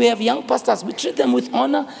even when we have young pastors, we treat them with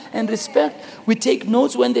honor and respect. We take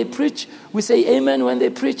notes when they preach. We say amen when they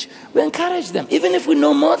preach. We encourage them, even if we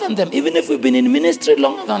know more than them, even if we've been in ministry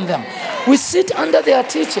longer than them. We sit under their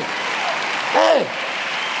teaching. Hey.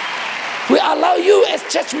 We allow you as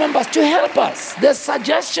church members to help us. There's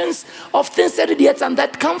suggestions of things that idiots and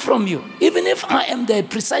that come from you. Even if I am the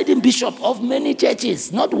presiding bishop of many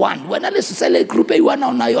churches, not one. When I listen to a group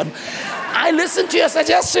I listen to your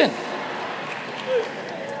suggestion.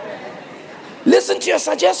 Listen to your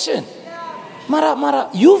suggestion. Mara,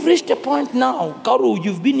 you've reached a point now. Karu,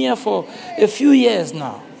 you've been here for a few years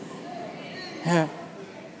now. Yeah.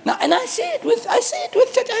 Now, and I see it with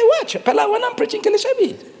church I watch. Pela when I'm preaching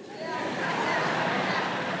Kelishabid.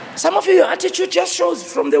 Some of you, your attitude just shows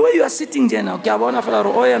from the way you are sitting there now.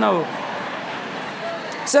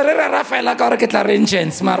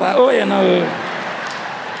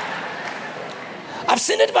 I've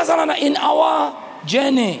seen it, Bazalana, in our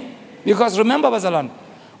journey. Because remember, Bazalan,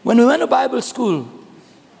 when we went to Bible school,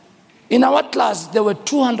 in our class, there were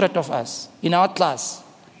 200 of us in our class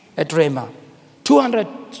at Rhema. 200.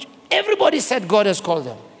 Everybody said God has called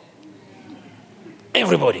them.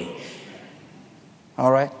 Everybody.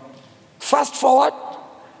 All right. Fast forward,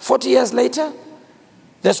 40 years later,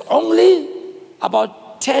 there's only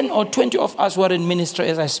about 10 or 20 of us who are in ministry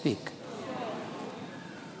as I speak.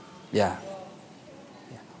 Yeah.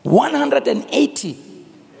 180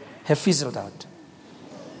 have fizzled out.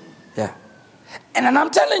 Yeah. And I'm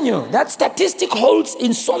telling you, that statistic holds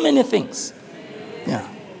in so many things. Yeah.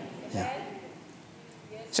 Yeah.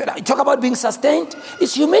 So you talk about being sustained.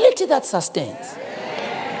 It's humility that sustains.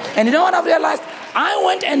 And you know what I've realized? I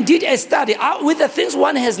went and did a study with the things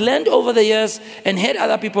one has learned over the years and heard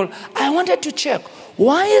other people. I wanted to check,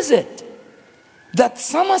 why is it that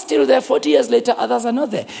some are still there 40 years later, others are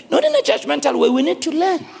not there? Not in a judgmental way, we need to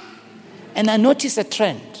learn. And I noticed a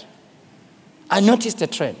trend.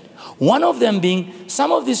 One of them being,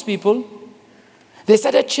 some of these people, they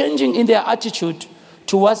started changing in their attitude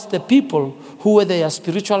towards the people who were their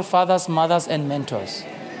spiritual fathers, mothers, and mentors.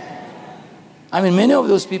 I mean, many of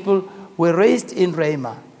those people were raised in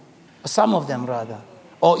Rhema, some of them rather,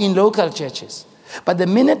 or in local churches. But the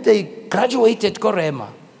minute they graduated Rhema,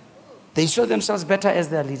 they saw themselves better as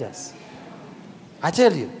their leaders. I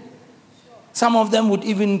tell you, some of them would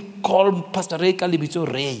even call Pastor Ray Kalibito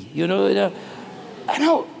Ray. I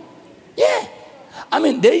know. Yeah. I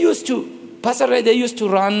mean, Pastor Ray, they used to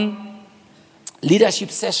run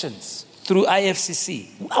leadership sessions through IFCC.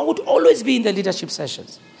 I would always be in the leadership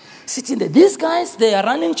sessions. Sitting there. These guys, they are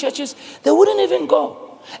running churches, they wouldn't even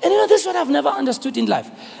go. And this is what I've never understood in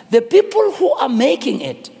life. The people who are making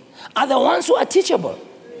it are the ones who are teachable.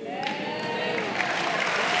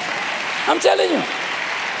 I'm telling you.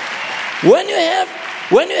 When you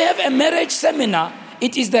have a marriage seminar,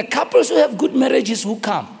 it is the couples who have good marriages who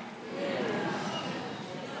come.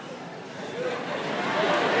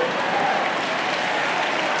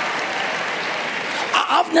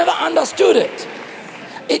 I've never understood it.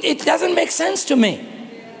 It doesn't make sense to me.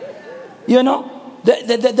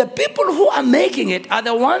 The people who are making it are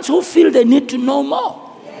the ones who feel they need to know more.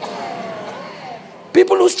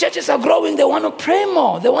 People whose churches are growing, they want to pray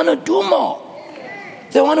more. They want to do more.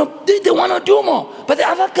 They want to do more. But the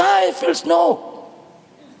other guy feels no.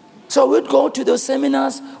 So we'd go to those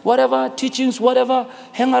seminars, whatever, teachings, whatever,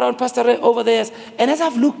 hang around Pastor Ray over there. And as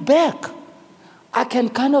I've looked back, I can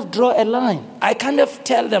kind of draw a line. I kind of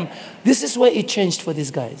tell them, this is where it changed for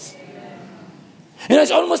these guys.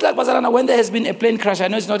 It's almost like Bazarana, when there has been a plane crash. I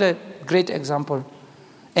know it's not a great example.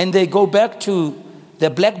 And they go back to the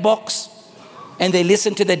black box and they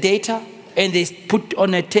listen to the data and they put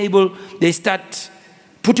on a table, they start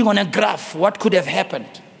putting on a graph what could have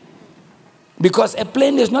happened. Because a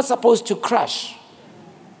plane is not supposed to crash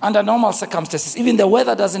under normal circumstances. Even the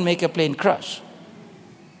weather doesn't make a plane crash.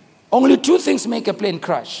 Only two things make a plane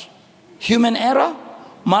crash: human error,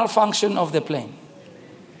 malfunction of the plane.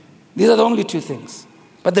 These are the only two things.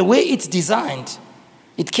 But the way it's designed,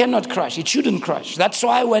 it cannot crash. It shouldn't crash. That's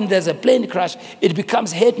why when there's a plane crash, it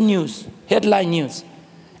becomes headline news.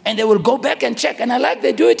 And they will go back and check. And I like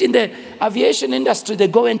they do it in the aviation industry. They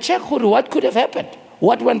go and check what could have happened,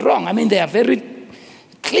 what went wrong. I mean, they are very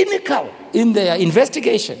clinical in their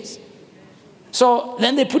investigations. So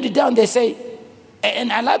then they put it down. They say,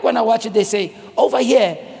 and I like when I watch it, they say, over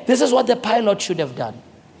here, this is what the pilot should have done.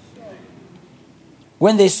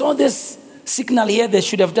 When they saw this signal here, they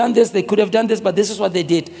should have done this, they could have done this, but this is what they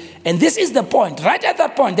did. And this is the point. Right at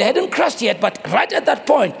that point, they hadn't crashed yet, but right at that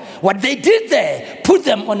point, what they did there put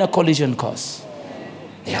them on a collision course.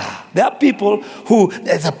 Yeah. There are people who,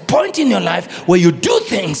 there's a point in your life where you do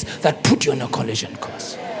things that put you on a collision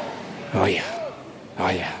course. Oh yeah. Oh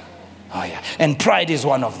yeah. Oh yeah. And pride is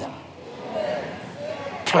one of them.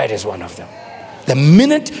 Pride is one of them. The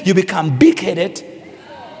minute you become big-headed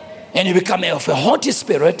and you become of a haughty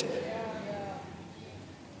spirit,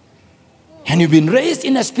 and you've been raised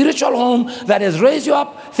in a spiritual home that has raised you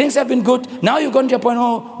up, things have been good, now you're going to a point,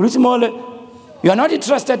 you are not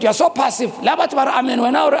interested, you are so passive. Even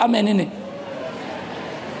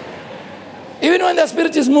when the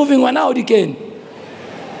spirit is moving,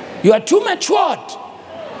 you are too matured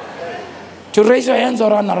to raise your hands or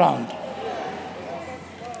run around.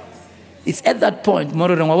 It's at that point,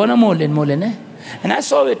 and I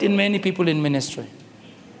saw it in many people in ministry.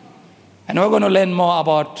 And we're going to learn more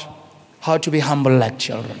about how to be humble like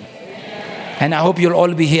children. And I hope you'll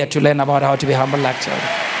all be here to learn about how to be humble like children.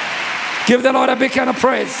 Give the Lord a big hand of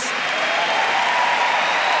praise.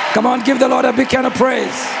 Come on, give the Lord a big hand of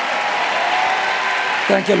praise.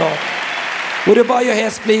 Thank you, Lord. Would you bow your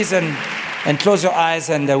heads, please, and close your eyes,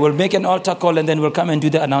 and we'll make an altar call, and then we'll come and do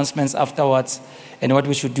the announcements afterwards and what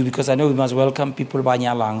we should do, because I know we must welcome people by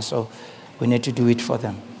Nyalang, so we need to do it for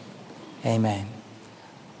them. Amen.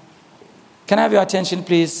 Can I have your attention,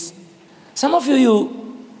 please? Some of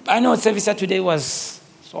I know service today was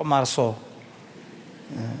so.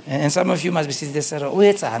 And some of you must be sitting there saying, oh,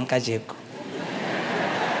 it's a hankajeko.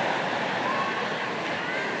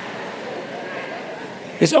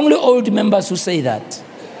 It's only old members who say that.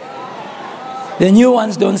 The new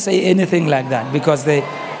ones don't say anything like that because they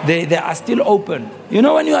are still open. You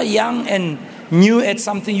know, when you are young and new at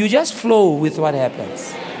something, you just flow with what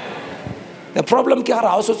happens. The problem is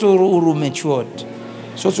also to matured.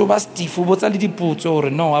 So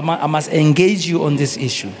no, I must engage you on this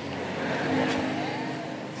issue.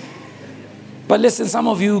 But listen, some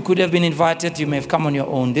of you could have been invited. You may have come on your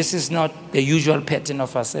own. This is not the usual pattern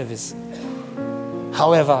of our service.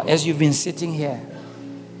 However, as you've been sitting here,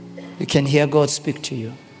 you can hear God speak to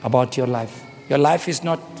you about your life. Your life is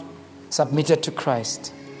not submitted to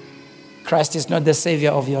Christ. Christ is not the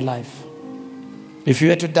savior of your life. If you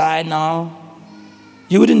were to die now,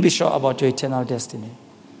 you wouldn't be sure about your eternal destiny.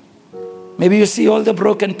 Maybe you see all the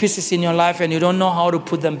broken pieces in your life and you don't know how to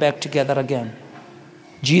put them back together again.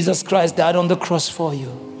 Jesus Christ died on the cross for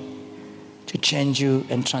you to change you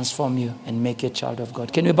and transform you and make you a child of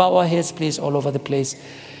God. Can we bow our heads, please, all over the place?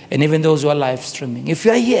 And even those who are live streaming. If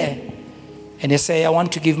you are here and you say, I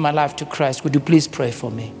want to give my life to Christ, would you please pray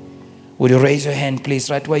for me? Would you raise your hand, please,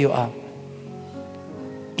 right where you are?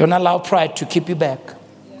 Don't allow pride to keep you back.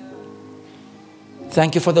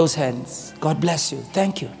 Thank you for those hands. God bless you.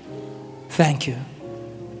 Thank you. Thank you.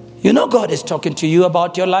 You know God is talking to you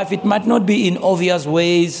about your life. It might not be in obvious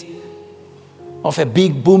ways of a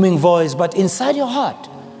big booming voice, but inside your heart,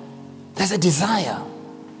 there's a desire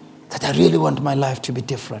that I really want my life to be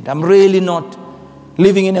different. I'm really not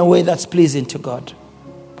living in a way that's pleasing to God,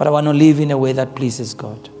 but I want to live in a way that pleases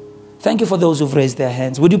God. Thank you for those who've raised their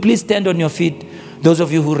hands. Would you please stand on your feet? Those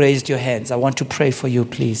of you who raised your hands, I want to pray for you,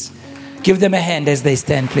 please. Give them a hand as they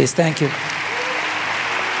stand, please. Thank you.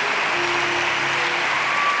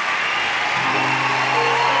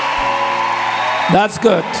 That's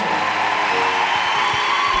good.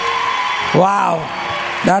 Wow.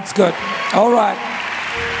 That's good. All right.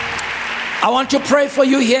 I want to pray for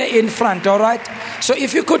you here in front, all right? So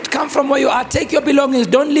if you could come from where you are, take your belongings.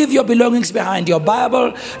 Don't leave your belongings behind. Your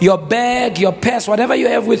Bible, your bag, your purse, whatever you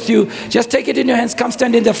have with you, just take it in your hands. Come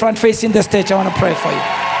stand in the front facing the stage. I want to pray for you.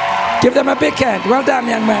 Give them a big hand. Well done,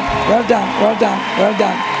 young man. Well done, well done, well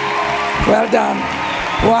done. Well done.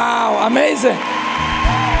 Wow, amazing.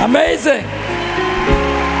 Amazing.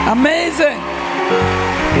 Amazing.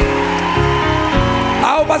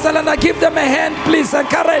 Our Basalana, give them a hand, please.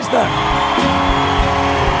 Encourage them.